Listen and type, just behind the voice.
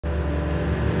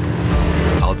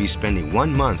I'll be spending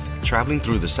 1 month traveling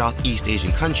through the Southeast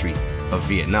Asian country of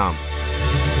Vietnam.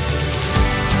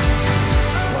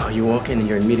 Wow, you walk in and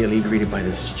you're immediately greeted by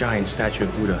this giant statue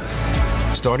of Buddha.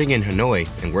 Starting in Hanoi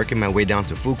and working my way down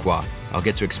to Phu Quoc, I'll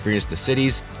get to experience the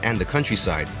cities and the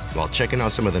countryside while checking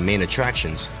out some of the main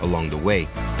attractions along the way.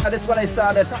 That's what I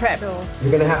saw, the trap.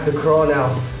 You're gonna have to crawl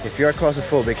now. If you're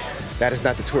claustrophobic, that is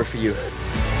not the tour for you.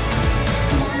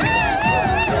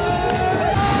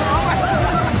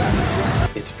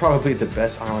 It's probably the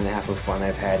best hour and a half of fun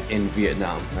I've had in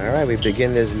Vietnam. All right, we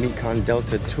begin this Mekong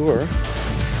Delta tour.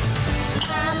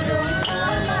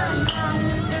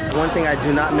 One thing I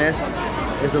do not miss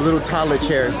is the little toddler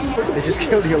chairs. They just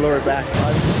killed your lower back.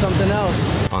 This is something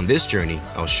else. On this journey,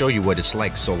 I'll show you what it's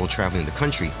like solo traveling the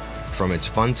country, from its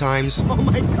fun times Oh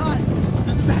my God,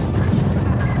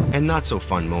 and not so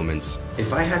fun moments.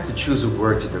 If I had to choose a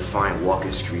word to define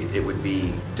Walking Street, it would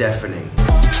be deafening.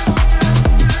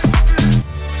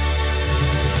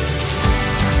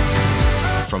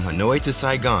 From Hanoi to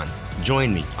Saigon,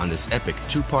 join me on this epic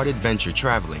 2-part adventure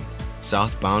traveling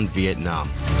Southbound Vietnam.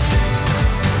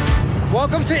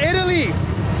 Welcome to Italy,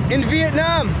 in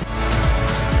Vietnam.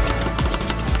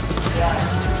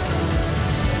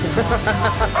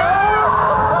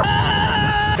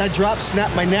 That drop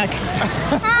snapped my neck.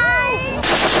 Hi!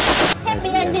 Happy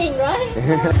ending, right?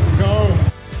 Let's go.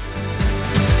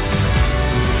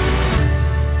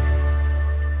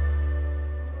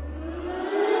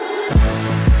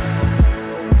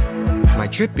 My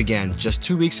trip began just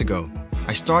 2 weeks ago.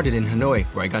 I started in Hanoi,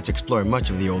 where I got to explore much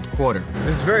of the old quarter.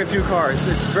 There's very few cars.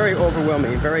 It's very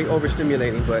overwhelming, very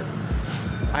overstimulating, but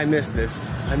I miss this.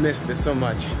 I miss this so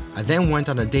much. I then went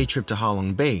on a day trip to Ha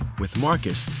Long Bay with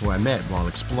Marcus, who I met while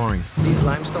exploring. These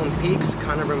limestone peaks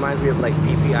kind of reminds me of like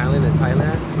Phu Quoc Island in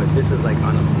Thailand, but this is like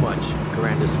on a much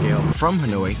grander scale. From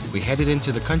Hanoi, we headed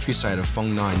into the countryside of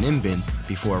Phong Nha and Ninh Binh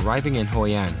before arriving in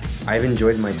Hoi An. I've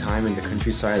enjoyed my time in the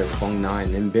countryside of Phong Nha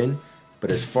and Ninh Binh,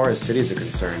 but as far as cities are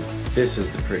concerned, this is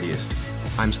the prettiest.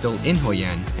 I'm still in Hoi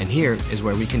An, and here is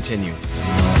where we continue.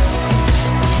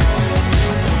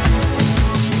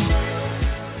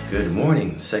 Good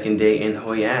morning, second day in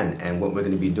Hoi An, and what we're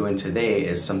going to be doing today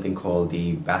is something called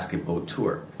the basket boat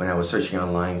tour. When I was searching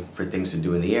online for things to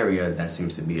do in the area, that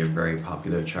seems to be a very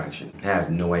popular attraction. I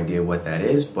have no idea what that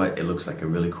is, but it looks like a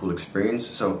really cool experience,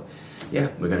 so yeah,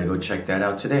 we're going to go check that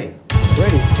out today.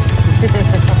 Ready?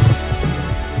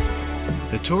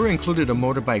 The tour included a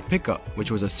motorbike pickup,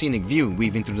 which was a scenic view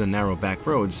weaving through the narrow back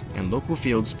roads and local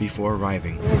fields before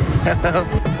arriving.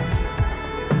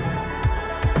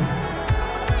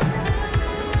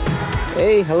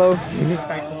 Hey, hello.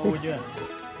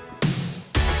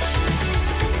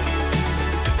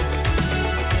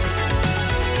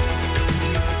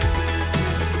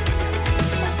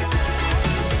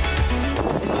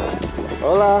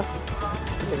 Hola.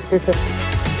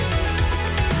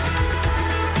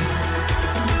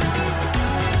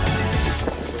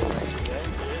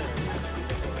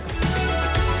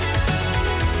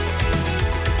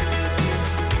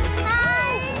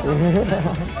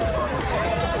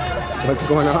 What's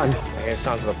going on? I hear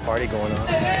sounds of a party going on.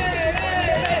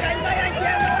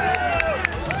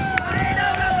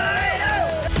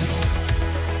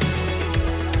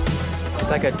 It's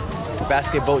like a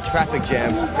basket boat traffic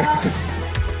jam.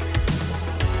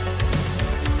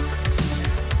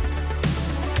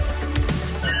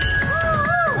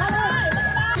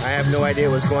 I have no idea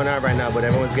what's going on right now, but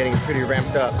everyone's getting pretty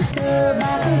ramped up.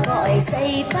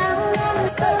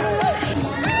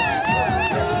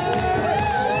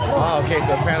 Oh, okay,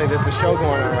 so apparently there's a show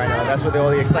going on right now. That's what all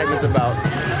the excitement's about.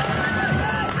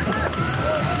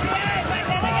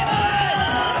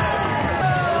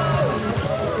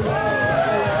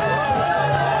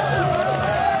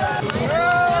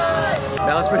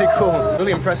 That was pretty cool.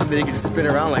 Really impressive that you could just spin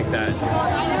around like that.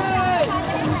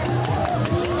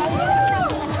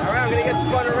 All right, I'm gonna get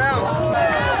spun around.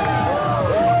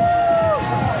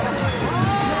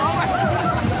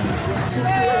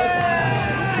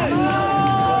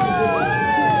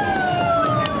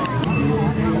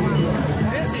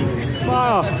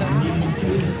 Wow.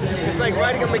 It's like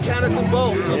riding a mechanical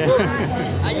boat.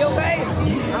 Yeah. Are you okay?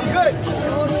 I'm good.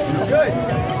 Good.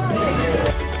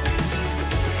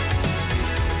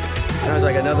 There's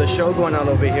like another show going on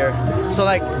over here. So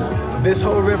like this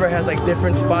whole river has like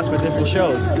different spots for different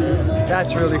shows.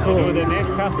 That's really cool. So the net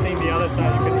casting the other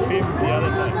side, you can film the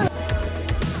other side.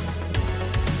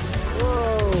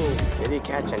 Whoa. Did he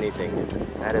catch anything?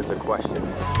 That is the question.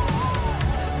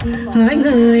 Hỡi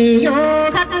người vô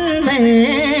khách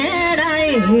về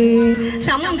đây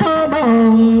sóng thô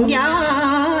bồn gió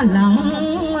lộng.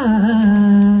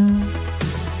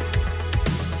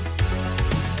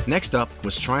 Next up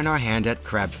was trying our hand at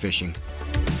crab fishing.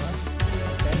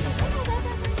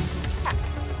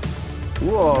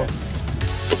 Whoa.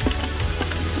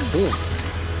 Ooh.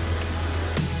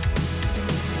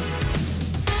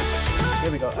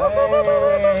 Here we go.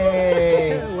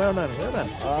 Hey. Well done, well done.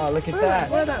 Oh, look at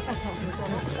that. Well done.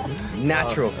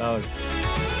 Natural. Oh.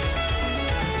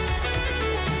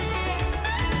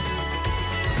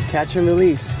 Catch and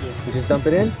release. You just dump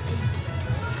it in.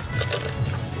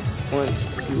 1,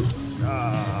 2.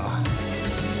 Ah.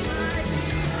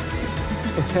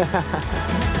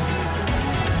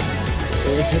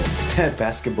 That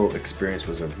basketball experience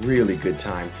was a really good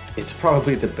time. It's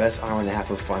probably the best hour and a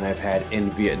half of fun I've had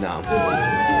in Vietnam.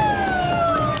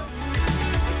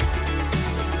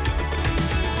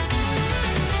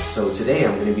 So today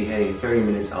I'm going to be heading 30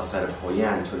 minutes outside of Hoi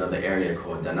An to another area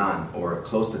called Da Nang, or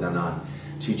close to Da Nang,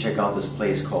 to check out this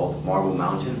place called Marble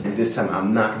Mountain. And this time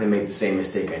I'm not going to make the same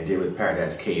mistake I did with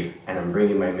Paradise Cave, and I'm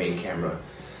bringing my main camera.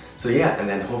 So yeah, and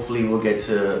then hopefully we'll get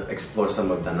to explore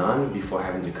some of Da Nang before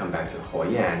having to come back to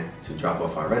Hoi An to drop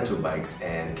off our rental bikes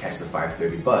and catch the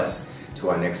 5:30 bus to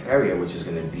our next area, which is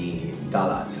going to be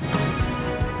Dalat.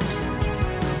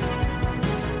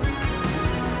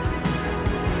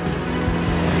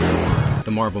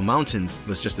 The Marble Mountains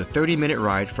was just a 30-minute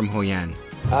ride from Hoi An.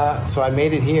 So I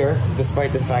made it here,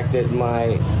 despite the fact that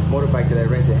my motorbike that I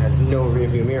rented has no rear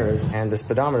view mirrors, and the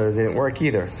speedometer didn't work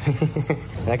either.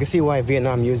 And I can see why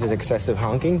Vietnam uses excessive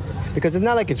honking, because it's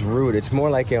not like it's rude, it's more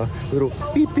like a little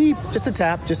beep beep, just a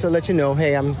tap, just to let you know,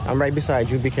 hey, I'm right beside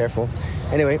you, be careful.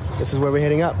 Anyway, this is where we're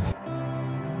heading up.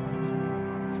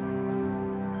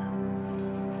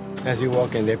 As you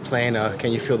walk in, they're playing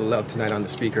Can You Feel the Love Tonight on the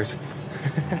speakers.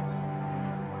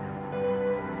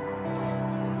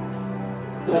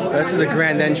 This is the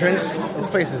grand entrance. This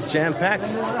place is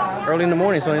jam-packed. Early in the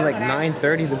morning, it's only like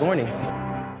 9:30 in the morning.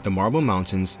 The Marble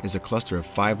Mountains is a cluster of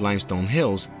 5 limestone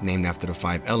hills named after the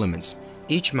 5 elements.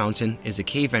 Each mountain is a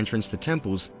cave entrance to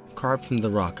temples carved from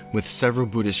the rock, with several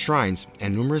Buddhist shrines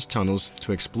and numerous tunnels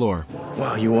to explore.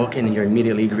 Wow, you walk in and you're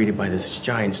immediately greeted by this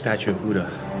giant statue of Buddha.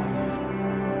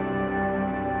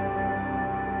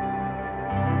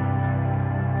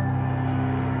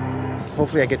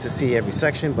 Hopefully I get to see every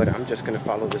section, but I'm just going to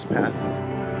follow this path.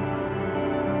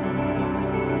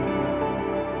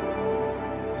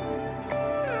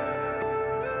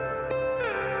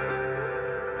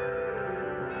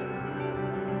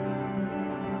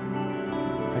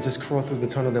 I just crawled through the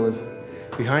tunnel that was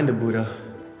behind the Buddha,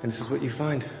 and this is what you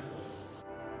find.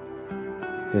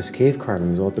 There's cave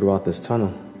carvings all throughout this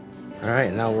tunnel. All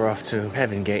right, now we're off to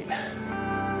Heaven Gate.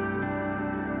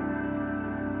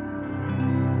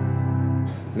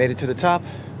 Made it to the top.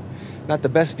 Not the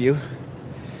best view.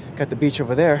 Got the beach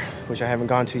over there, which I haven't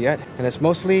gone to yet, and it's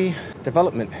mostly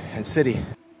development and city.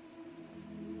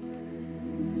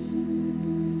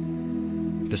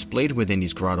 Displayed within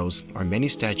these grottos are many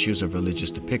statues of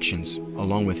religious depictions,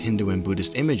 along with Hindu and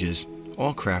Buddhist images,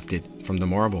 all crafted from the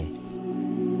marble.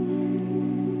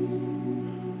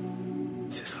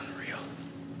 This is unreal.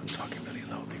 I'm talking really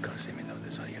low because even though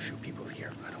there's only a few people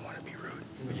here, I don't want to be rude.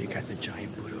 But you got the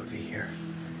giant Buddha over here,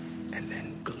 and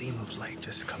then gleam of light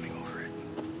just coming over it.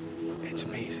 It's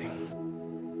amazing.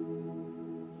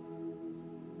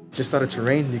 Just started to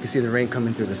rain. You can see the rain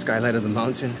coming through the skylight of the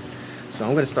mountain. So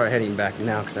I'm going to start heading back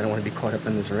now because I don't want to be caught up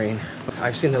in this rain.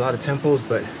 I've seen a lot of temples,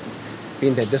 but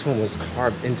being that this one was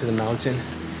carved into the mountain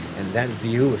and that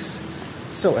view is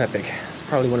so epic. It's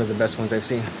probably one of the best ones I've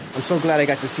seen. I'm so glad I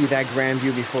got to see that grand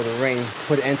view before the rain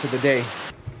put an end to the day.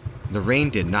 The rain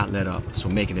did not let up, so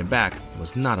making it back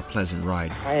was not a pleasant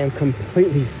ride. I am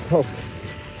completely soaked.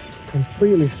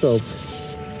 Completely soaked.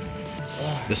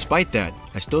 Despite that,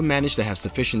 I still managed to have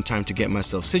sufficient time to get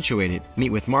myself situated,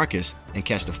 meet with Marcus, and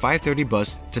catch the 5:30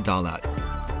 bus to Dalat.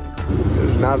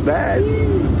 It's not bad.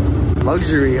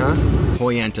 Luxury, huh?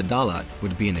 Hoi An to Dalat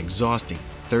would be an exhausting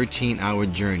 13-hour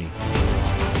journey.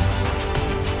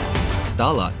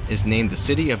 Dalat is named the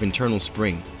City of Eternal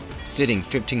Spring. Sitting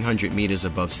 1,500 meters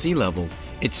above sea level,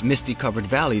 its misty-covered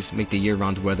valleys make the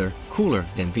year-round weather cooler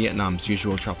than Vietnam's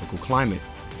usual tropical climate.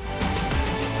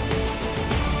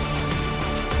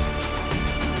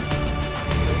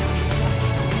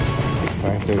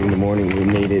 In the morning, we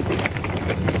made it.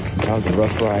 That was a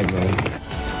rough ride, man.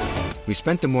 We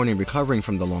spent the morning recovering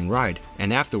from the long ride,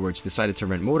 and afterwards decided to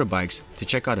rent motorbikes to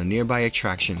check out a nearby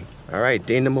attraction. All right,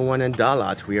 day number 1 in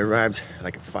Dalat. We arrived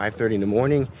like at 5:30 in the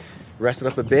morning, rested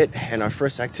up a bit, and our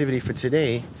first activity for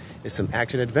today is some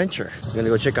action adventure. We're gonna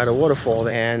go check out a waterfall,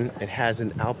 and it has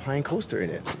an alpine coaster in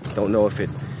it. Don't know if it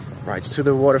rides to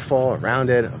the waterfall, around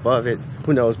it, above it,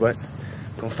 who knows, but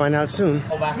we'll find out soon.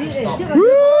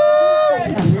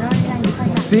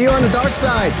 See you on the dark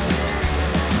side.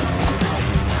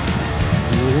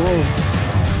 Whoa.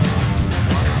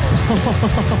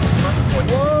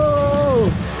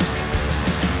 Whoa.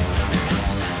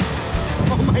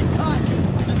 Oh my God.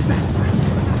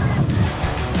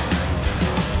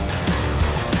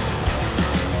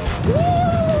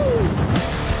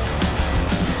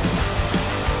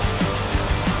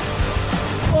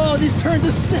 Oh, these turns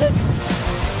are sick.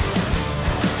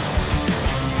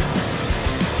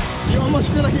 You almost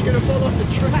feel like you're gonna fall off the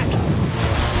track.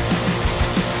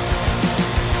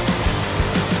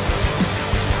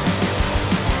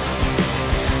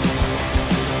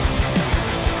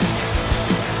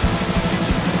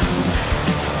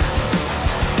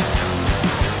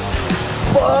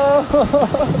 Whoa!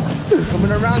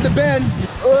 Coming around the bend.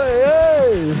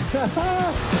 Hey!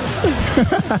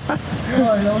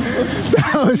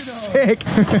 That was sick.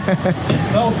 That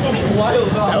was wild.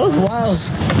 That was wild.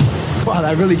 Wow,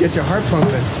 that really gets your heart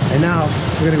pumping. And now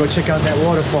we're gonna go check out that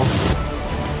waterfall.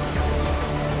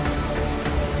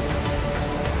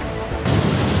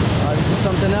 Oh, this is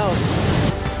something else.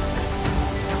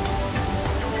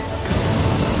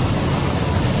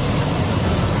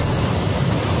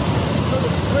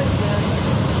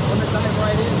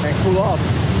 And cool off.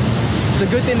 It's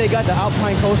a good thing they got the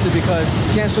alpine coaster because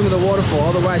you can't swim in the waterfall.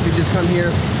 Otherwise, you just come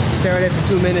here, stare at it for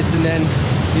 2 minutes, and then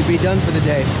you'd be done for the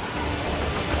day.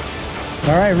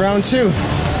 All right, round 2.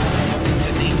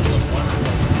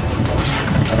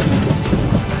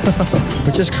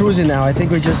 We're just cruising now. I think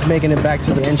we're just making it back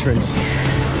to the entrance.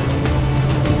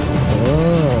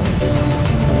 Oh.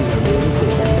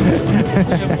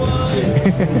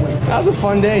 That was a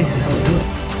fun day.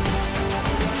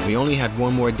 We only had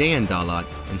one more day in Dalat,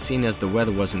 and seeing as the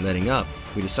weather wasn't letting up,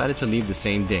 we decided to leave the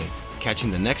same day,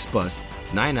 catching the next bus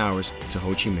 9 hours to Ho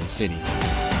Chi Minh City.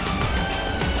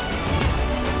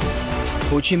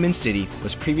 Ho Chi Minh City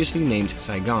was previously named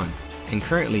Saigon, and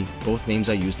currently both names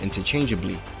are used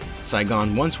interchangeably.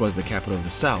 Saigon once was the capital of the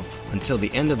South until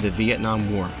the end of the Vietnam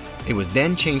War. It was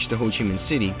then changed to Ho Chi Minh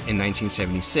City in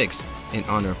 1976 in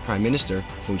honor of Prime Minister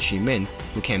Ho Chi Minh,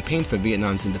 who campaigned for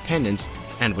Vietnam's independence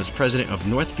and was president of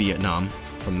North Vietnam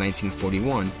from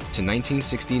 1941 to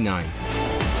 1969.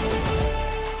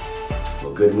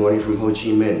 Well, good morning from Ho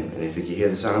Chi Minh, and if you can hear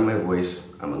the sound of my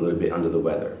voice, I'm a little bit under the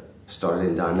weather. Started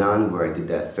in Da Nang, where I did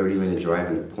that 30-minute drive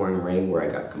in the pouring rain where I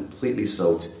got completely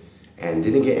soaked, and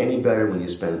didn't get any better when you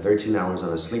spend 13 hours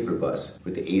on a sleeper bus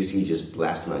with the AC just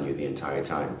blasting on you the entire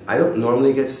time. I don't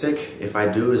normally get sick. If I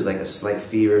do, it's like a slight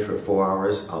fever for 4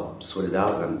 hours. I'll sweat it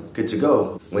out and I'm good to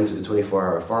go. Went to the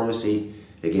 24-hour pharmacy.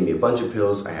 They gave me a bunch of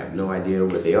pills. I have no idea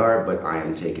what they are, but I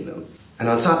am taking them. And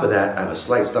on top of that, I have a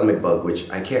slight stomach bug, which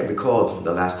I can't recall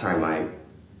the last time I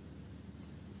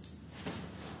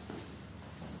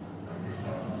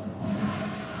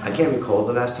can't recall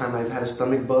the last time I've had a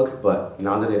stomach bug, but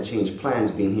now that I've changed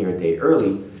plans, being here a day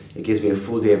early, it gives me a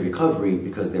full day of recovery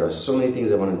because there are so many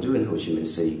things I want to do in Ho Chi Minh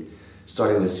City,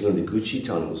 starting with seeing the Gucci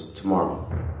tunnels tomorrow.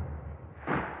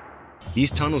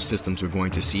 These tunnel systems we're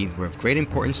going to see were of great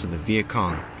importance to the Viet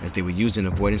Cong, as they were used in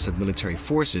avoidance of military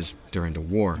forces during the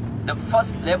war. The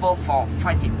first level for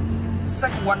fighting,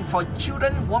 second one for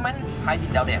children, women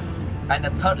hiding down there, and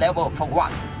the third level for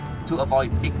what? To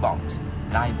avoid big bombs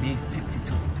like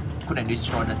B-52. Couldn't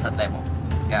destroy the third level.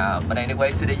 Yeah, but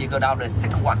anyway, today you go down the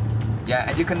second one. Yeah,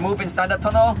 and you can move inside the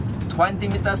tunnel, 20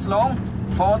 meters long,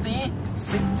 40,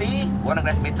 60,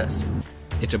 100 meters.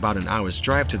 It's about an hour's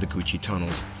drive to the Gucci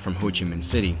tunnels from Ho Chi Minh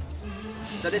City.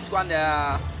 So this one,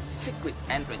 the secret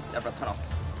entrance of the tunnel.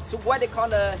 So why they call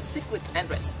the secret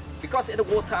entrance? Because in the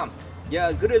wartime,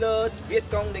 yeah, guerrillas, Viet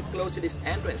Cong, they close this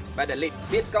entrance by the lid.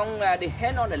 Viet Cong, they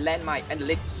hand on the landmine and the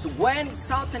lid. So when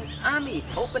Southern Army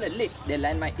open the lid, the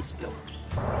landmine explode.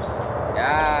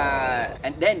 Yeah,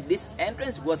 and then this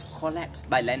entrance was collapsed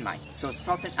by landmine. So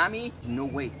Southern Army, no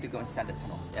way to go inside the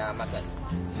tunnel. Yeah, Marcus.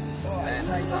 Oh, that's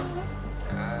nice, huh?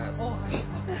 Yes.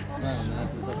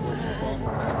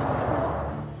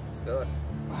 It's good.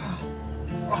 Wow.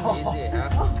 Oh. Easy,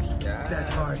 huh? Yes. That's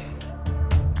hard.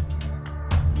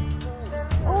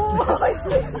 Oh, I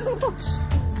see so much.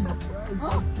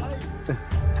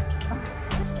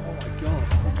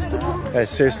 That is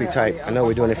seriously tight. I know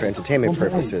we're doing it for entertainment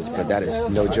purposes, but that is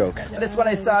no joke. This one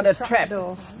is the trap.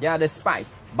 Yeah, the spike.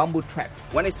 Bamboo trap.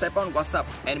 When it step on, what's up?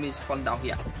 Enemies fall down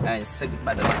here and saved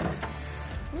by the life.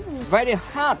 Very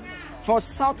hard for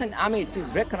Southern Army to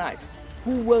recognize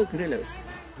who were guerrillas,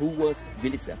 who was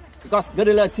villagers. Because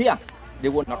guerrillas here, they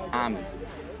were not army.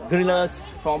 Guerrillas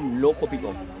from local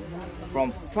people,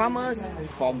 from farmers,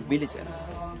 from villagers.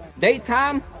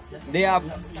 Daytime, they are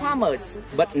farmers,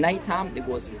 but nighttime, they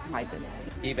was fighters.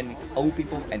 even old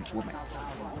people and women.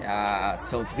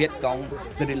 So Viet Cong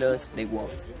guerrillas, they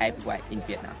work everywhere in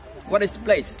Vietnam. What is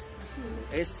place?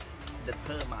 It's the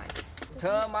termite.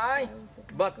 Termite,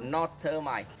 but not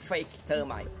termite. Fake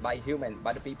termite by human,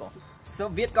 by the people. So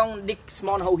Viet Cong dig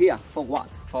small hole here for what?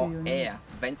 For air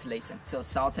ventilation. So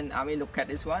Southern Army look at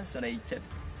this one, so they just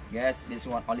guess this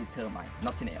one only termite,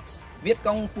 nothing else. Viet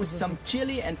Cong put some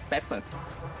chili and pepper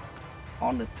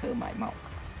on the termite mouth.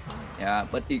 Yeah,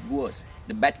 but it was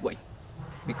the bad way.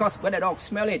 Because when the dogs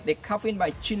smell it, they cover in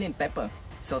by chili and pepper.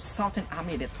 So Southern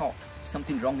Army, they thought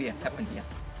something wrong here, happened here.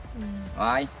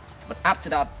 Right? But after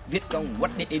that, Viet Cong,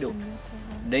 what did they do?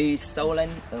 They stolen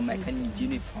American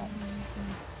uniforms.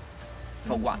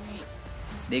 For what?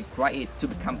 They grind it to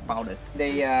become powder.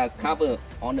 They cover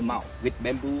on the mouth with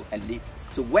bamboo and leaves.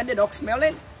 So when the dogs smell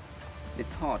it, they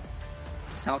thought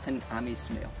Southern Army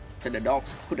smell. So the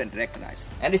dogs couldn't recognize.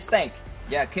 And this tank,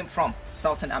 came from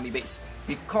Southern Army base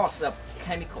because of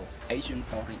chemical Asian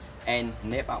forest and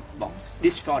napalm bombs.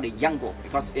 Destroy the jungle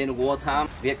because in wartime,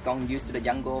 Viet Cong used the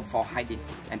jungle for hiding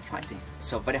and fighting.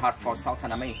 So very hard for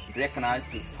Southern Army to recognize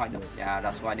to fight them. Yeah,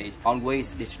 that's why they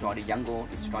always destroy the jungle,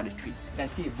 destroy the trees. You can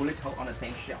see a bullet hole on the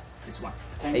tank shell. This one,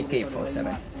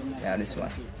 AK-47. Yeah, this one.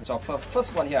 So for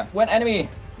first one here, when enemy,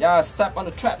 step on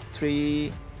the trap,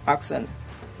 3 oxen.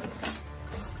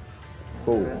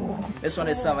 Oh. This one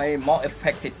is more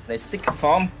effective. They stick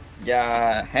from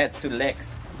head to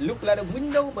legs. Look like a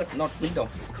window, but not window.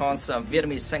 Because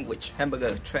Vietnamese sandwich,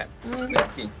 hamburger trap.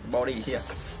 Body here.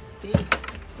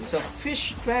 So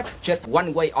fish trap, just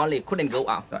one way only, couldn't go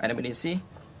out. So anybody see?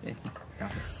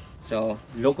 So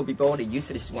local people, they use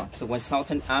this one. So when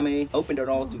Southern Army open the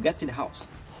door to get to the house,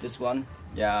 this one,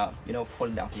 fall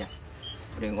down here.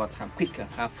 During what time? Quicker,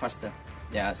 faster.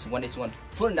 Yeah, so when this one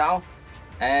fall down,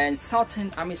 and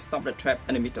Southern Army stop the trap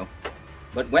in the middle.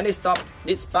 But when they stop,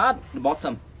 this part, the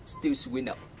bottom, still swing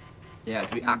up. Yeah,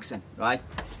 reaction, right?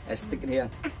 I stick it here.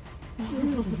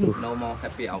 No more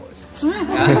happy hours.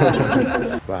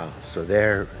 Wow, so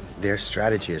their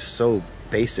strategy is so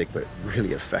basic but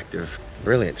really effective.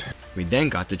 Brilliant. We then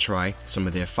got to try some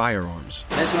of their firearms.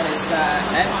 This one is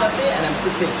Ep2 and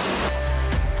M60.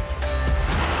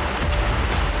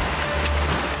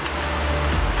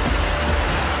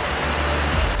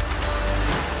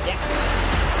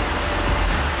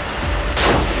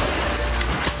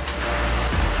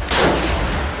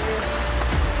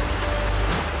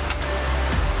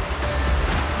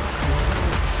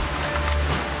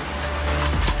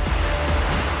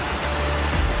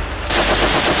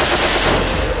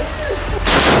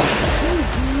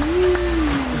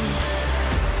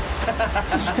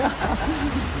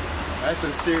 That's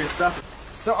some serious stuff.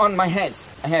 So on my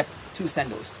hands, I have 2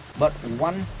 sandals, but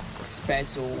one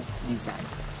special design.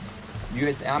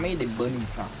 US Army, they burning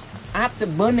grass. After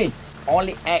burning,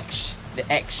 only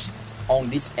the ash on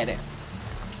this area.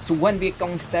 So when Viet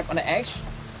Cong step on the ash,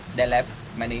 they left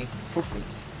many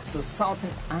footprints. So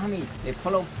Southern Army, they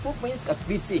follow footprints of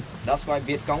VC. That's why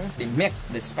Viet Cong, they make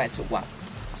the special one.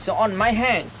 So on my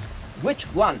hands, which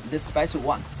one, the special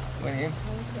one? Here?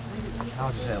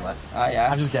 I'll just say left. Yeah.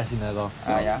 I'm just guessing there though.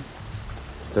 Yeah.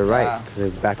 It's the right, the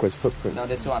backwards footprint. No,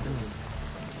 this one.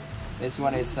 This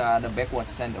one is the backwards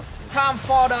sandal. Time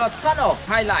for the tunnel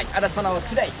highlight at the tunnel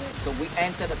today. So we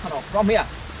enter the tunnel from here.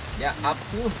 Up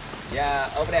to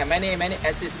over there. Many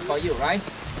exits for you, right?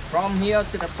 From here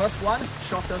to the first one,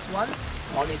 shortest one,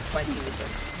 only 20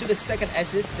 meters. To the second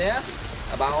exit there,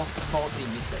 about 40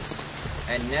 meters.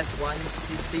 And next one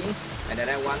city, and the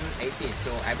other one 80.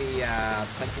 So every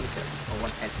 20 meters for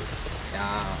one exit.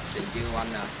 So if you want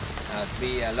to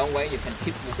be a long way, you can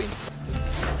keep moving.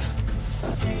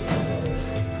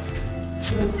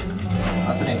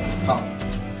 What's the name? Stop.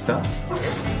 Stop.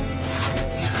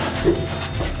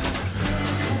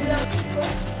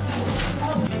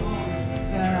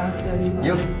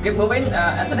 You keep moving,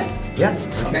 Anthony? Yeah.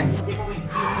 Okay.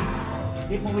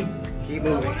 Keep moving. Keep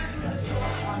moving.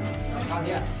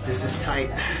 This is tight,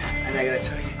 and I gotta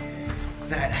tell you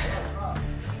that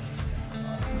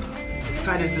as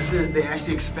tight as this is, they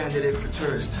actually expanded it for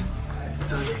tourists.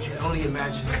 So you can only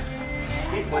imagine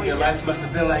what their lives must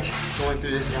have been like going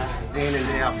through this day in and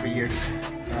day out for years.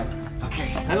 Okay.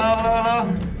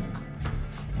 Hello.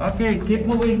 Okay, keep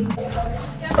moving.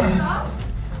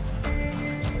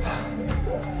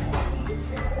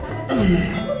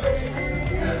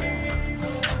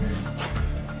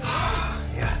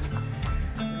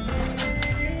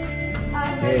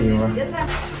 There you are.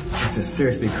 This is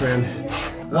seriously crammed.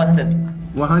 100.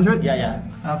 100? Yeah.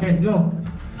 Okay, go.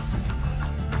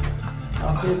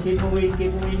 Okay, keep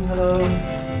moving. Hello.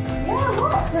 Yeah,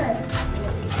 look.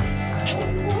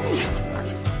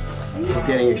 It's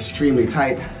getting extremely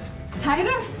tight.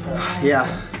 Tighter?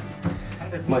 Yeah,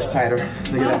 much tighter.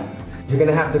 Look at that. You're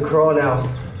gonna have to crawl now.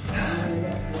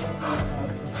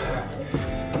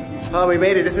 Oh, we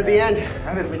made it. This is the end.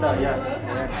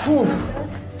 Whew.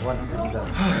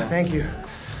 Thank you.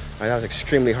 That was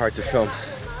extremely hard to film.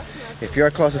 If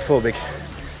you're claustrophobic,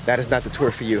 that is not the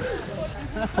tour for you.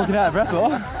 Fucking out of breath,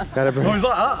 what? Out of breath. What was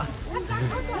that?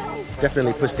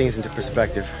 Definitely puts things into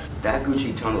perspective. That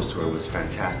Gucci Tunnels tour was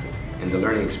fantastic, and the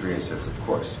learning experiences, of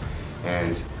course.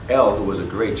 And El, who was a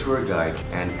great tour guide,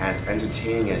 and as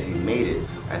entertaining as he made it,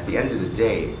 at the end of the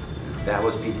day, that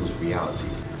was people's reality.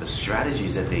 The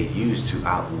strategies that they used to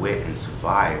outwit and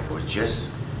survive were just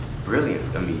brilliant.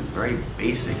 I mean, very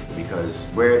basic,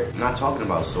 because we're not talking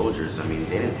about soldiers. I mean,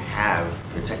 they didn't have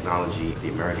the technology the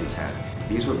Americans had.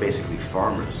 These were basically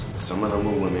farmers. Some of them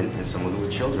were women and some of them were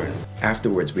children.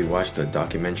 Afterwards, we watched a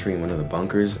documentary in one of the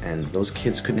bunkers, and those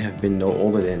kids couldn't have been no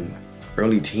older than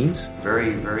early teens.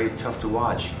 Very, very tough to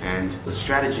watch. And the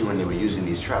strategy when they were using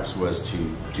these traps was to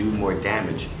do more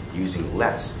damage using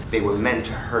less. They were meant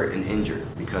to hurt and injure,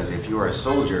 because if you are a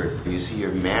soldier, you see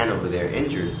your man over there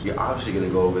injured, you're obviously going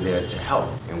to go over there to help.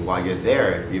 And while you're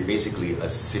there, you're basically a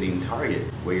sitting target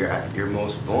where you're at your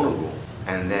most vulnerable.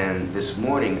 And then this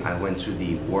morning I went to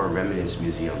the War Remnants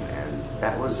Museum, and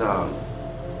that was a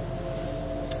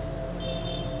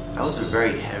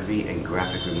very heavy and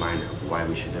graphic reminder of why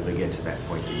we should never get to that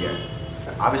point again.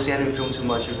 Obviously I didn't film too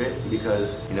much of it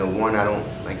because, you know, one, I don't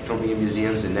like filming in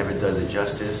museums, it never does it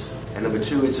justice. And number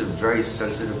two, it's a very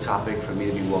sensitive topic for me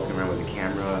to be walking around with a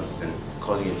camera and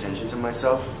causing attention to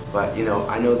myself. But, you know,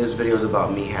 I know this video is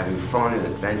about me having fun and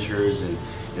adventures and,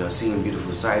 you know, seeing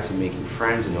beautiful sights and making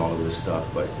friends and all of this stuff,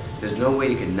 but there's no way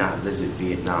you can not visit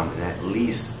Vietnam and at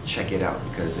least check it out,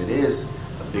 because it is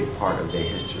a big part of their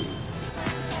history.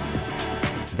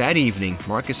 That evening,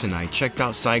 Marcus and I checked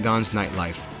out Saigon's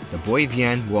nightlife, the Bui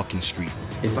Vien Walking Street.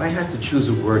 If I had to choose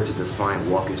a word to define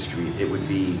Walking Street, it would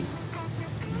be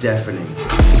deafening.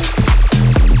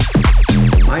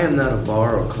 I am not a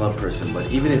bar or club person, but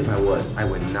even if I was, I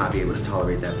would not be able to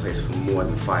tolerate that place for more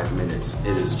than 5 minutes.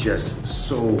 It is just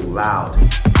so loud.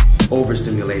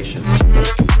 Overstimulation.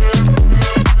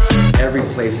 Every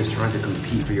place is trying to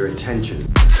compete for your attention.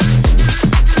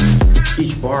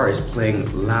 Each bar is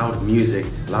playing loud music,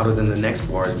 louder than the next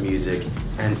bar's music,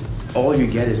 and all you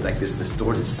get is like this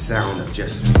distorted sound of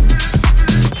just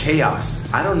chaos.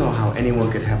 I don't know how anyone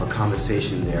could have a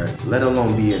conversation there, let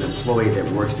alone be an employee that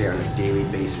works there on a daily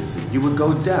basis. You would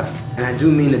go deaf. And I do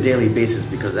mean a daily basis,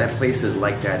 because that place is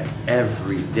like that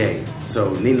every day.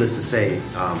 So needless to say,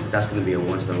 that's going to be a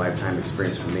once-in-a-lifetime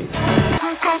experience for me.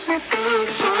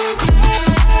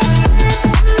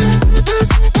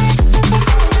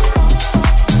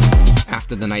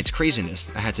 After the night's craziness,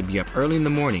 I had to be up early in the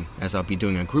morning as I'll be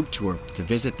doing a group tour to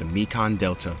visit the Mekong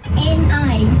Delta.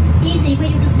 N.I. Easy for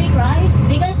you to speak, right?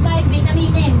 Because my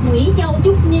Vietnamese name, Nguyễn Châu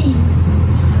Trúc Nhi.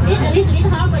 It's a little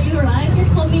bit hard for you, right?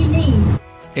 Just call me Nhi.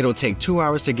 It'll take 2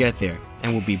 hours to get there,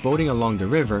 and we'll be boating along the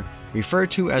river,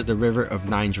 referred to as the River of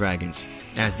Nine Dragons,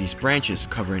 as these branches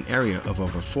cover an area of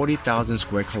over 40,000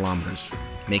 square kilometers,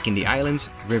 making the islands,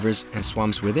 rivers, and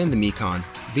swamps within the Mekong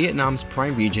Vietnam's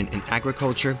prime region in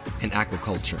agriculture and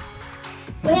aquaculture.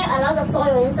 We have a lot of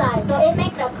soil inside, so it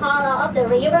makes the color of the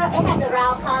river. It has the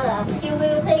round color. You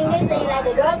will think this is like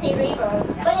a dirty river,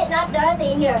 but it's not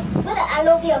dirty here. With the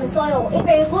alluvium soil, it's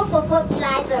very good for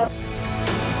fertilizer.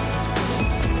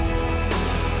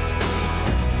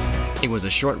 It was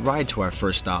a short ride to our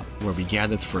first stop, where we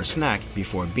gathered for a snack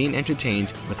before being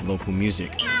entertained with local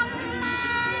music.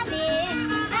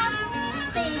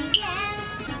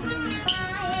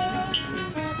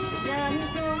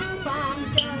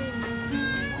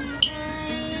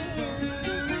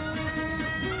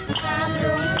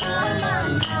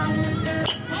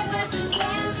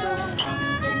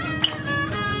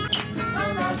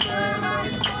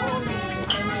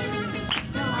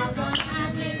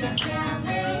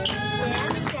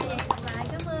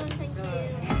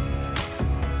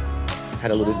 Had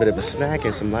a little bit of a snack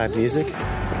and some live music.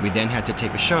 We then had to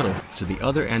take a shuttle to the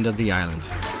other end of the island.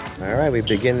 All right, we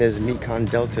begin this Mekong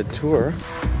Delta tour.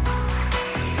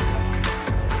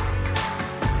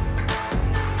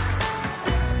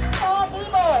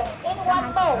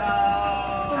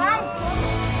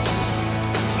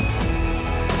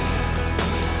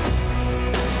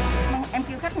 Em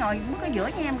kêu khách ngồi đứng ở giữa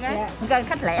nha em gái. Coi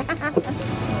khách lẻ.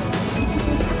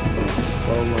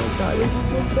 Oh my God, you're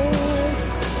the best.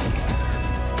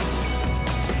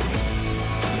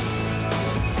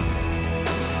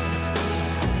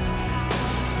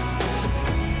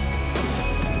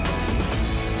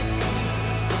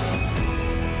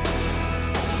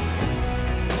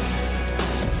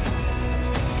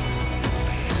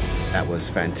 That was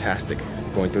fantastic.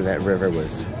 Going through that river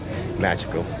was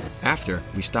magical. After,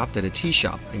 we stopped at a tea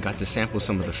shop and got to sample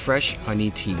some of the fresh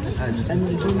honey tea.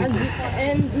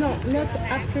 And no, not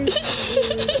after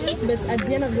but at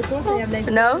the end of the course I have like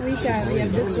no? week I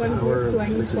have just one course, so I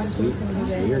miss one course over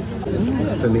there.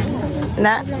 For me.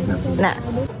 Nah. Nah.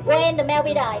 When the male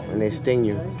bee die. When they sting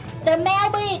you. The male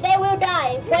bee, they will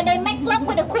die when they make love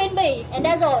with the queen bee, and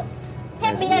that's all.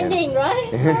 Happy ending,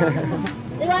 right?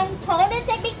 You want Tony to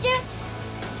take picture?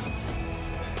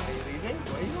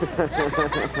 This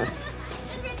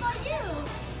is for you.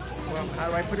 Well, how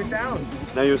do I put it down?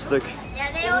 Now you're stuck.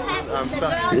 Yeah, they all have I'm the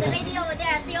stuck. girl, the lady over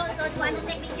there. She also wants to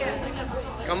take picture.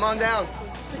 Come on down.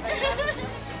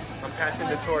 I'm passing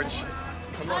the torch.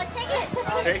 Come on. Take it.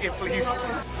 Take it, please.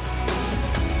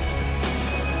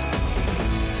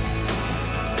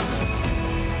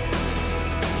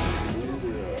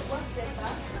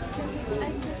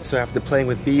 So after playing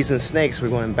with bees and snakes, we're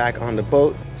going back on the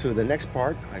boat to the next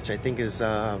part, which I think is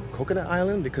Coconut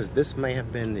Island, because this may have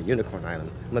been Unicorn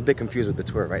Island. I'm a bit confused with the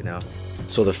tour right now.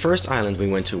 So the first island we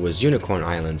went to was Unicorn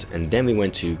Island, and then we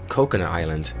went to Coconut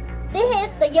Island. This is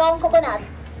the young coconut.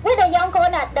 With the young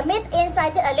coconut, the meat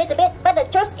inside is a little bit, but the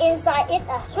juice inside is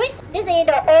sweet. This is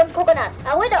the old coconut.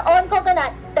 And with the old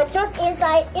coconut, the juice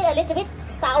inside is a little bit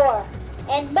sour.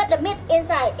 But the meat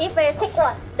inside is very thick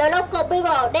one. The local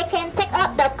people, they can take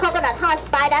up the coconut husk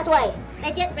by that way.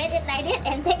 They just read it like this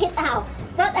and take it out.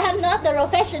 But I'm not the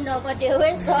professional for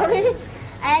doing, sorry.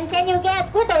 And can you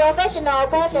get, with the professional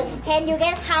person, can you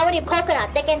get how many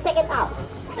coconut they can take it out?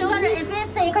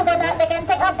 250 coconut they can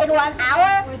take up in 1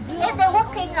 hour. If they're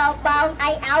working about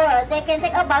 8 hours, they can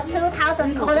take about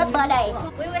 2,000 coconut per day.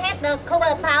 We will have the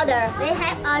coconut powder. They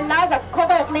have a lot of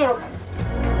coconut milk.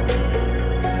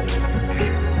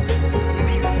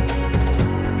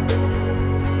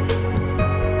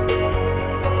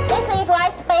 This is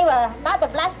rice paper, not the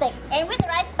plastic. And with the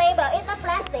rice paper, it's not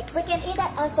plastic. We can eat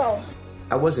that also.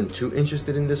 I wasn't too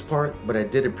interested in this part, but I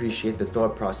did appreciate the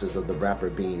thought process of the wrapper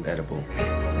being edible.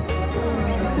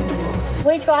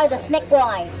 We try the snake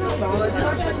wine.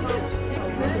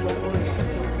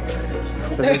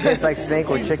 Does it taste like snake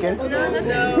or chicken?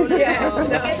 No,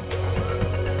 yeah.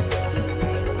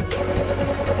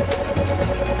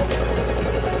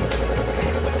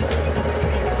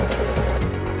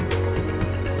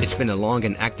 It's been a long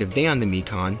and active day on the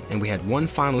Mekong, and we had one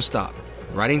final stop,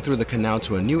 riding through the canal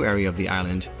to a new area of the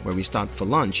island where we stopped for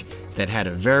lunch that had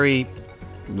a very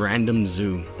random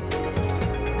zoo.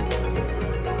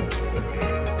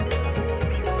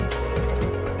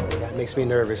 That makes me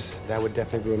nervous. That would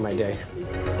definitely ruin my day.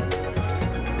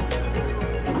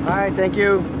 All right, thank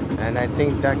you. And I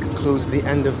think that concludes the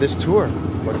end of this tour.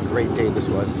 What a great day this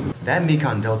was. That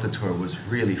Mekong Delta tour was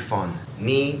really fun.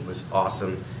 Nee was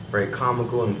awesome. Very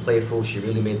comical and playful. She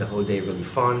really made the whole day really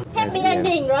fun. Happy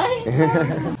ending,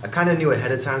 right? I kind of knew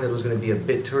ahead of time that it was going to be a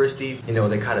bit touristy. You know,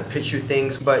 they kind of pitch you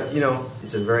things, but you know,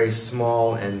 it's a very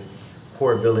small and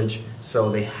poor village, so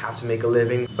they have to make a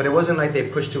living. But it wasn't like they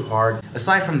pushed too hard.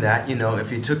 Aside from that, you know,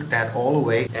 if you took that all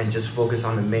away and just focused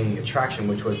on the main attraction,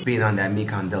 which was being on that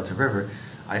Mekong Delta River,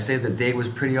 I say the day was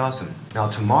pretty awesome. Now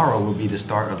tomorrow will be the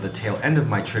start of the tail end of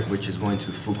my trip, which is going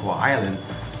to Phu Quoc Island,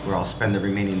 where I'll spend the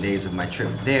remaining days of my trip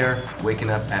there,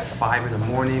 waking up at 5 in the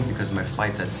morning because my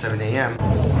flight's at 7 a.m.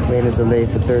 Plane is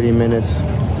delayed for 30 minutes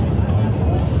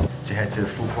to head to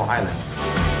Phu Quoc Island.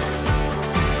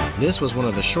 This was one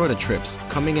of the shorter trips,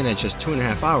 coming in at just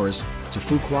 2.5 hours to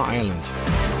Phu Quoc Island.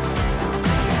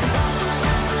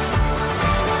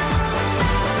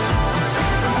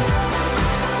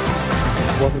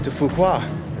 Welcome to Phu Quoc.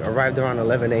 Arrived around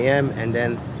 11 a.m. and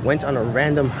then went on a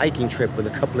random hiking trip with a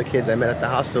couple of kids I met at the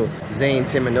hostel, Zane,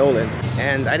 Tim, and Nolan.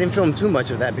 And I didn't film too much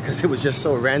of that because it was just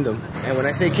so random. And when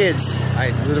I say kids,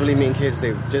 I literally mean kids.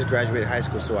 They just graduated high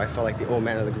school, so I felt like the old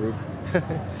man of the group.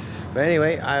 But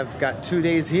anyway, I've got 2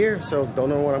 days here, so don't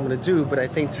know what I'm gonna do, but I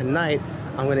think tonight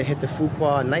I'm gonna hit the Phu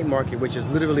Quoc night market, which is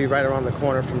literally right around the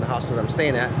corner from the hostel that I'm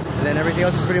staying at. And then everything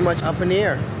else is pretty much up in the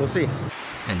air. We'll see.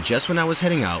 And just when I was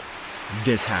heading out,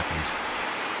 this happened.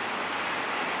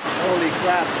 Holy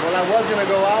crap. Well, I was gonna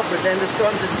go out, but then the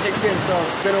storm just kicked in, so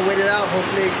I'm gonna wait it out.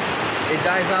 Hopefully it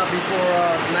dies out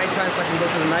before nighttime so I can go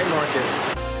to the night market.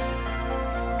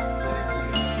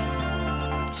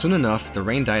 Soon enough, the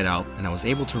rain died out and I was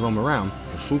able to roam around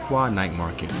the Phu Quoc night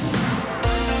market.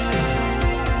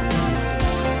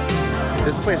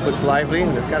 This place looks lively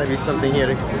and there's gotta be something here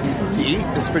to eat.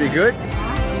 It's pretty good.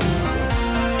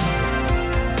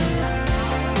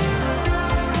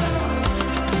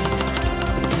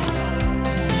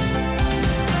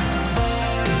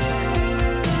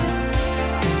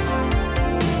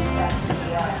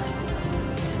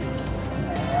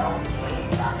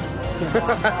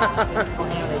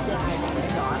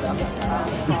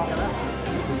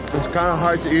 It's kind of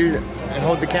hard to eat and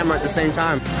hold the camera at the same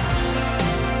time.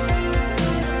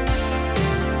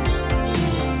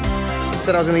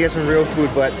 Said I was gonna get some real food,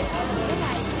 but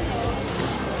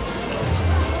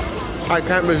I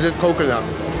can't resist coconut.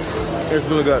 It's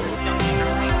really good.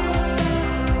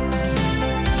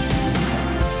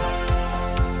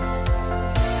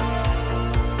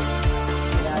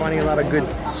 Finding a lot of good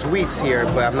sweets here,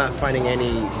 but I'm not finding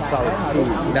any solid food.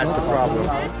 That's the problem.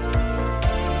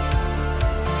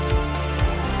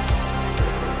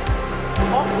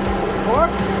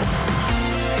 Pork?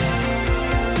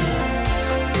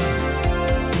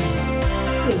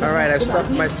 Alright, I've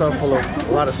stuffed myself full of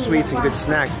a lot of sweets and good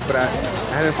snacks, but I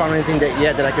haven't found anything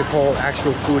yet that I could call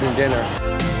actual food and dinner.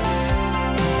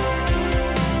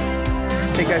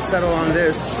 I think I settled on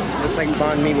this. Looks like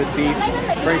banh mi with beef.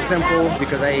 Very simple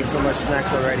because I ate so much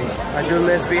snacks already. I do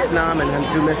miss Vietnam and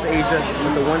I do miss Asia,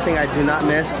 but the one thing I do not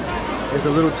miss is the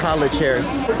little toddler chairs.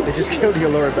 They just killed your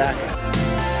lower back.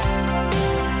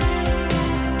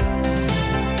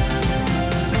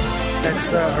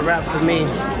 That's a wrap for me.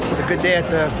 It's a good day at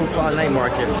the Phu Quoc night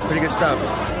market. Pretty good stuff.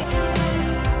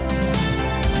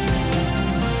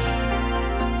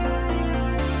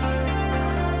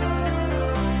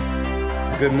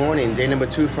 Good morning, day number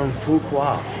 2 from Phu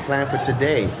Quoc. Plan for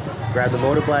today, grab the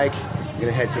motorbike, we're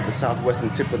gonna head to the southwestern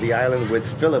tip of the island with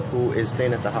Philip, who is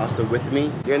staying at the hostel with me.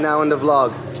 You're now in the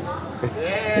vlog.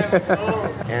 Yeah, let's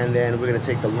go. And then we're gonna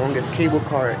take the longest cable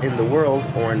car in the world,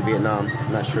 or in Vietnam,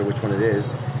 I'm not sure which one it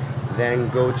is, then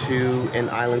go to an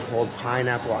island called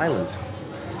Pineapple Island,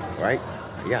 right?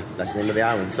 Yeah, that's the name of the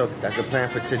island. So that's the plan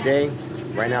for today.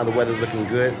 Right now the weather's looking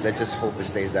good. Let's just hope it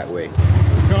stays that way.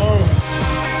 Let's go.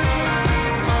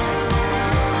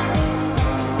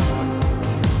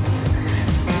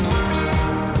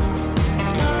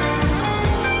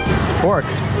 Pork.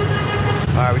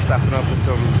 Alright, we're stopping up for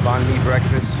some banh mi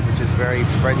breakfast, which is very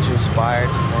French inspired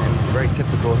and very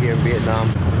typical here in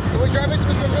Vietnam. So we're driving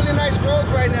through some really nice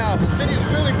roads right now. The city's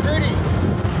really pretty.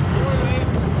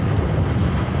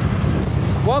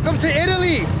 Welcome to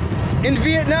Italy in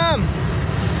Vietnam.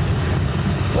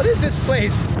 What is this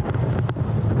place?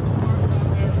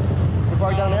 We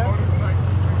parked down there?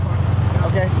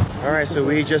 Okay. Alright, so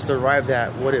we just arrived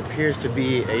at what appears to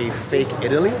be a fake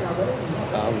Italy.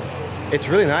 It's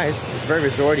really nice, it's very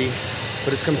resorty,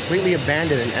 but it's completely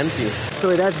abandoned and empty.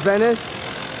 So that's Venice?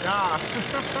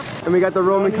 Yeah. And we got the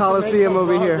Roman Colosseum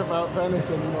over here. About Venice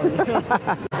anymore.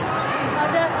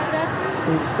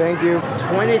 Thank you.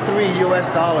 $23 US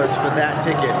for that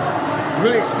ticket.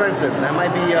 Really expensive. That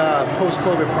might be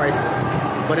post-COVID prices.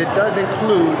 But it does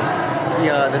include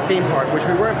the theme park, which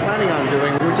we weren't planning on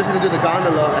doing. We were just gonna do the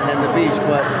gondola and then the beach,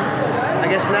 but I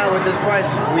guess now with this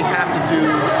price, we have to do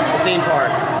the theme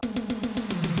park.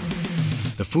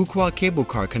 The Phu Quoc cable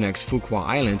car connects Phu Quoc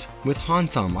Island with Han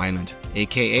Tham Island,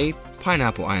 aka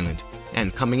Pineapple Island.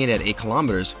 And coming in at 8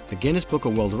 kilometers, the Guinness Book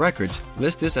of World Records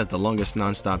lists this as the longest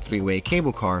non-stop 3-way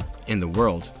cable car in the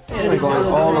world. We're going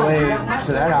all the way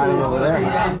to that island over there.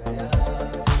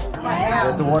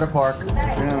 There's the water park.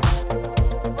 Yeah.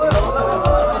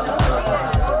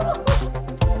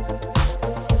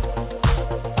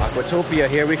 Aquatopia,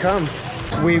 here we come.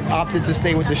 We've opted to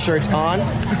stay with the shirts on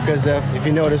because if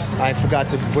you notice, I forgot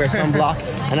to wear sunblock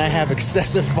and I have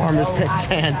excessive farmer's pet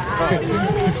tan.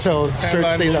 So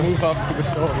shirts stay up. Move up to the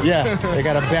shoulder. Yeah, they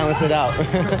gotta balance it out.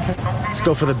 Let's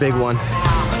go for the big one.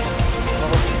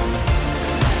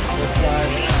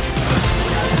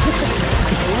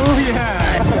 Oh yeah!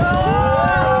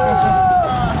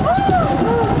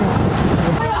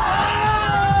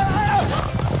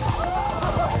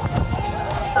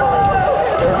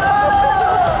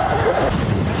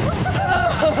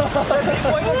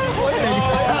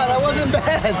 That wasn't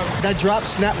bad. That drop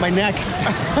snapped my neck.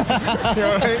 You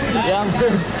all right? Yeah, I'm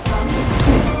good.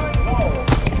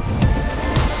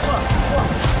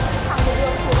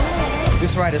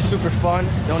 This ride is super fun.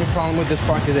 The only problem with this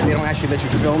park is that they don't actually let you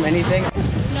film anything.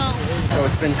 No. So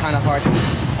it's been kind of hard to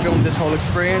film this whole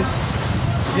experience.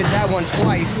 Did that one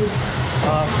twice.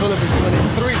 Philip is doing it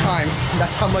 3 times.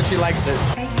 That's how much he likes it.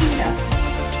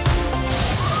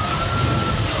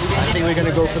 I think we're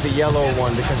gonna go for the yellow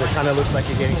one because it kind of looks like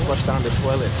you're getting flushed down the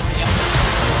toilet.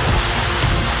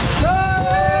 No!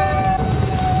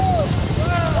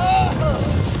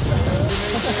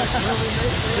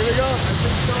 Here we go.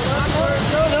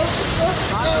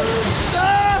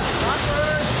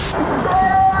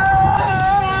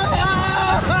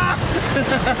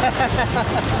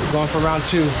 Going for round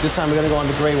 2. This time we're gonna go on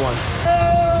the gray one.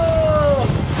 Oh!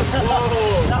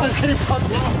 That was getting pumped.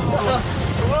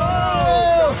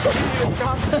 Whoa! I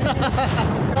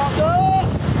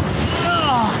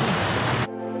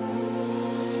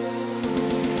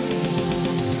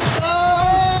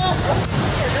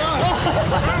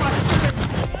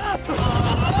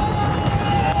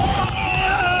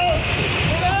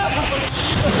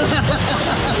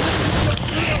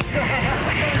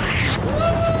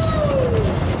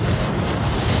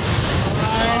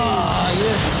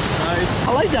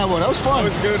like that one. That was fun.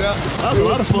 That was good. That was a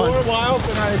lot of fun. More wild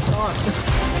than I thought.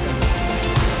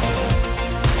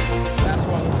 Last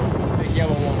one. Big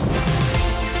yellow one.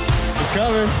 It's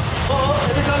coming. Oh,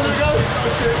 here it comes, here it goes.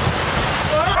 Oh, shit.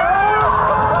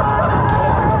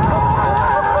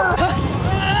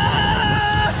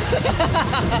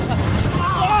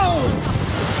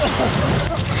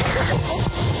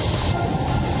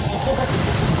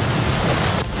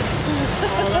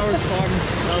 Oh, that was fun.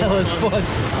 That was fun.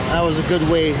 That was a good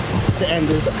way to end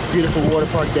this beautiful water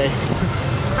park day.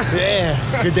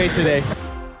 Yeah, good day today.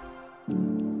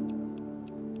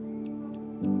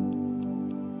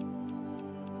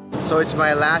 So it's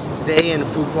my last day in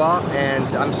Phu Quoc, and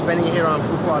I'm spending it here on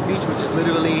Phu Quoc Beach, which is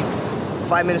literally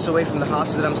 5 minutes away from the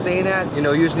hostel that I'm staying at. You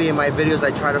know, usually in my videos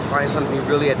I try to find something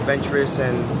really adventurous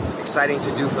and exciting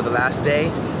to do for the last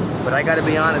day. But I gotta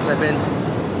be honest, I've been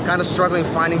kind of struggling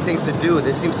finding things to do.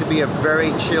 This seems to be a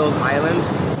very chilled island,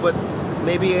 but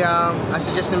maybe I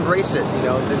should just embrace it. You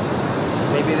know,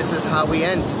 maybe this is how we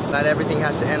end. Not everything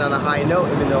has to end on a high note,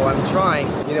 even though I'm trying.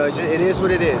 You know, it is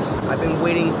what it is. I've been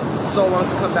waiting so long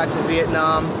to come back to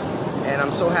Vietnam, and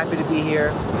I'm so happy to be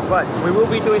here. But we will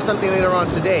be doing something later on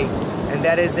today, and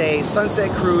that is a sunset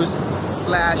cruise /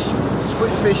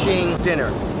 squid fishing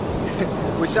dinner,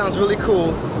 which sounds really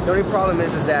cool. The only problem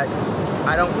is that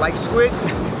I don't like squid.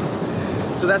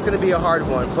 So that's going to be a hard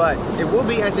one, but it will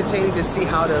be entertaining to see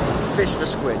how to fish for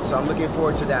squid, so I'm looking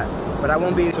forward to that. But I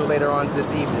won't be until later on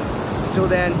this evening. Until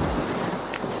then,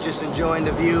 just enjoying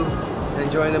the view and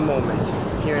enjoying the moment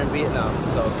here in Vietnam.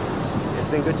 So it's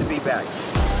been good to be back.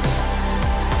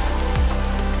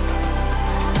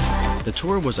 The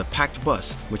tour was a packed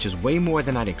bus, which is way more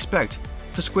than I'd expect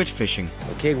for squid fishing.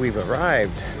 Okay, we've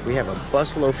arrived. We have a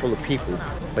busload full of people,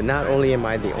 but not only am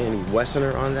I the only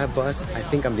Westerner on that bus, I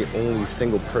think I'm the only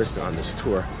single person on this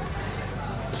tour.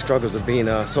 The struggles of being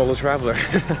a solo traveler.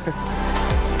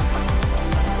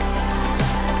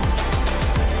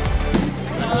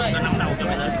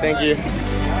 Thank you.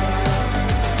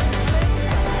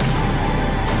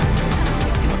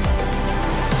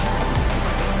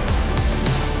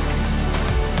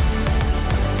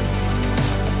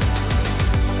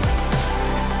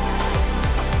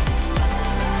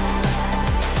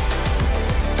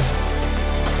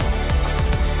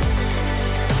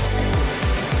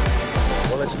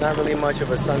 Not really much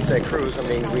of a sunset cruise. I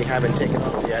mean, we haven't taken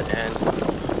off yet, and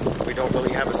we don't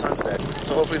really have a sunset.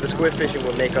 So hopefully the squid fishing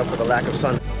will make up for the lack of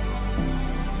sun.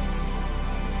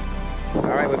 All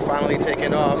right, we're finally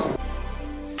taking off.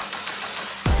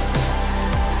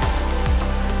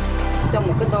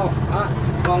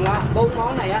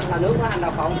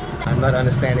 I'm not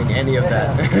understanding any of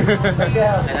that.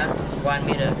 1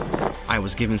 meter. I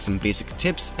was given some basic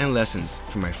tips and lessons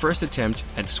for my first attempt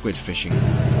at squid fishing.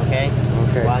 Okay.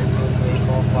 Okay. 1, 2, 3,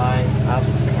 4, 5, up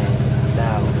and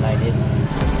down like this.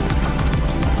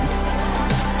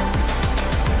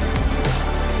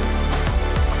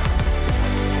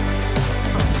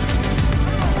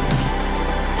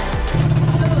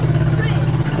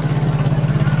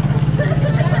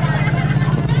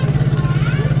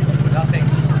 Nothing.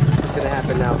 What's gonna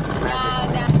happen now?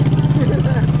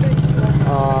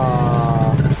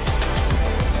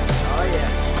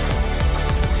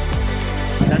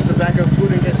 That's the backup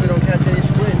food in case we don't catch any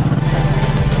squid.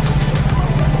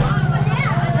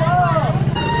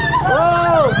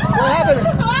 Whoa! What happened?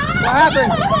 What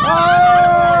happened?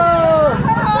 Oh!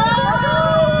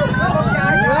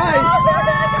 Nice!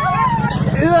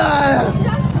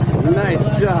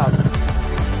 Nice job.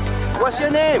 What's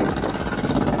your name?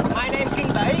 My name is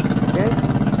King Tay. Okay.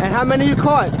 And how many you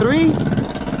caught? 3?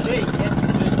 3, yes,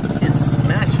 3. You're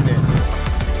smashing it.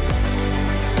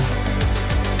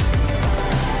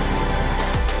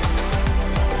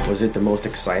 Was it the most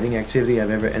exciting activity I've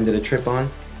ever ended a trip on?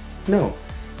 No,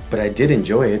 but I did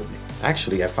enjoy it.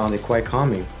 Actually, I found it quite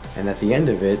calming. And at the end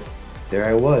of it, there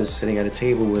I was sitting at a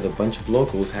table with a bunch of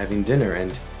locals having dinner,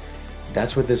 and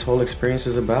that's what this whole experience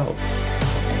is about.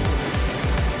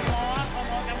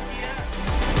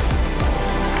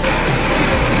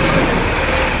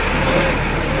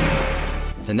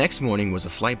 The next morning was a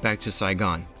flight back to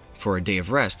Saigon for a day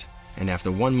of rest, and after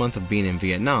 1 month of being in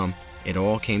Vietnam, it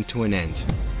all came to an end.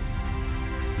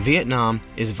 Vietnam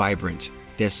is vibrant,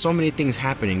 There's so many things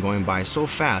happening going by so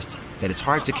fast that it's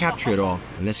hard to capture it all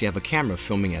unless you have a camera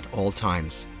filming at all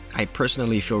times. I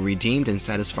personally feel redeemed and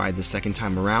satisfied the second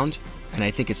time around, and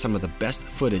I think it's some of the best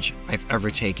footage I've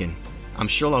ever taken. I'm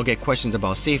sure I'll get questions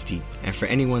about safety, and for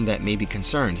anyone that may be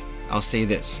concerned, I'll say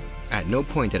this: at no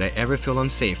point did I ever feel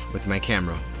unsafe with my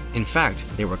camera. In fact,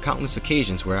 there were countless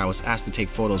occasions where I was asked to take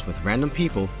photos with random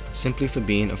people simply for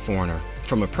being a foreigner.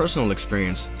 From a personal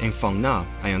experience, in Phong Nha,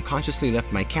 I unconsciously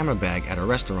left my camera bag at a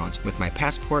restaurant with my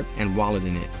passport and wallet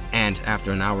in it. And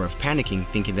after an hour of panicking,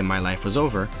 thinking that my life was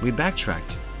over, we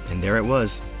backtracked. And there it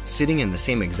was, sitting in the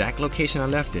same exact location I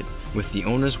left it, with the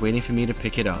owners waiting for me to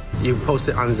pick it up. You post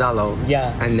it on Zalo,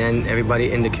 and then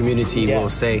everybody in the community will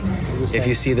say, if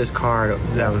you see this card,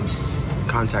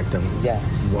 contact them.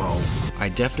 Wow. I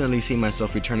definitely see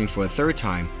myself returning for a third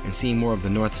time and seeing more of the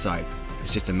north side.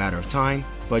 It's just a matter of time,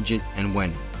 budget, and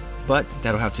when. But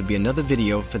that'll have to be another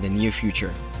video for the near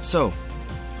future. So,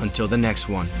 until the next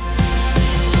one.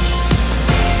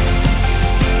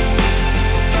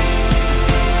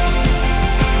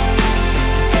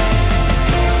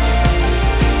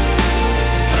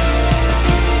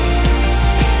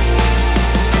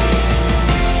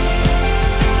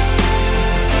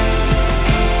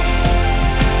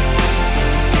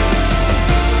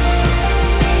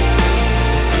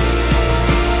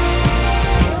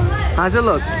 How's it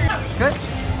look? Good?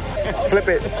 Flip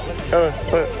it.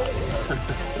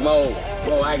 Move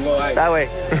anh. That way.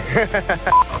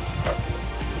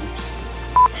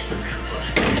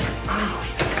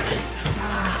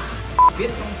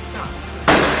 Vietnam scarf.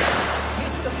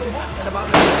 Mr. Phu Quoc and about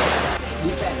the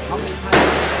depend how many times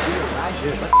you arrive.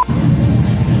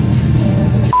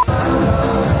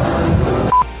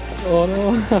 Oh no.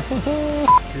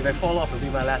 If I fall off, it'll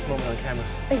be my last moment on camera.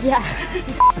 Yeah.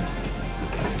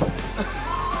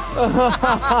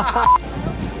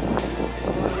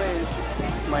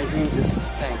 My dreams just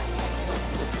sank.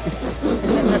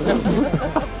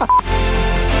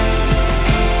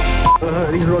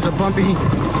 These roads are bumpy.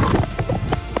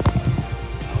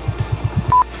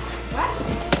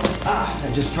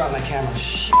 I just dropped my camera.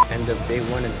 Shit. End of day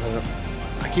one in Hanoi.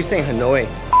 I keep saying Hanoi.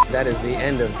 That is the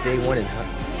end of day one in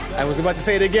Hanoi. I was about to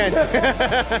say it again.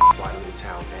 Waterloo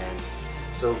town, and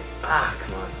so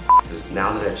come on. Because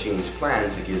now that I've changed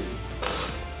plans, it gives.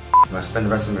 I spend the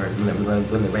rest of the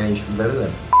range. We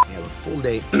have a full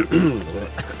day.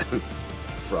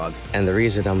 Frog. And the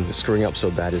reason I'm screwing up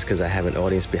so bad is because I have an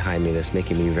audience behind me that's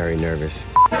making me very nervous.